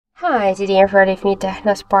Hi, today I'm ready with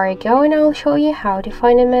TECNO Spark Go and I'll show you how to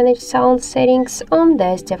find and manage sound settings on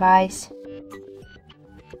this device.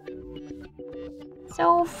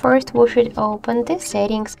 So first we should open the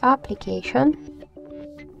settings application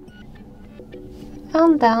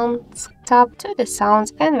and then tap to the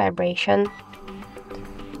sounds and vibration.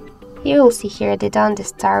 You will see here the Don't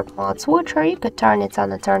Disturb mode switcher. You could turn it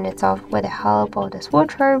on and turn it off with the help of the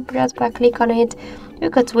switcher just by clicking on it. You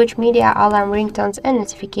could switch media, alarm, ringtones and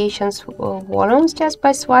notifications volumes just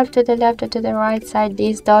by swipe to the left or to the right side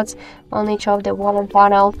these dots on each of the volume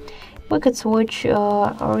panel. We could switch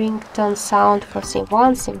ringtone sound for Sim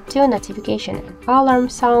 1, Sim 2, notification and alarm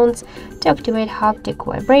sounds, to activate haptic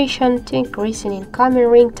vibration, to increase an incoming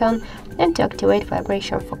ringtone, and to activate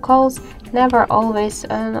vibration for calls, never, always,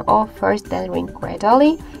 on off first, then ring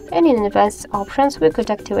gradually. And in advanced options, we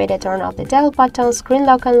could activate and turn off the dial buttons, screen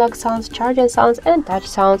lock and lock sounds, charging sounds, and touch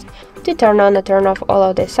sounds. To turn on and turn off all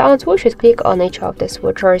of the sounds, we should click on each of the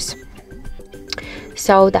switchers.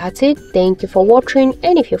 So that's it. Thank you for watching,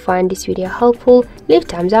 and if you find this video helpful, leave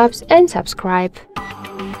thumbs up and subscribe.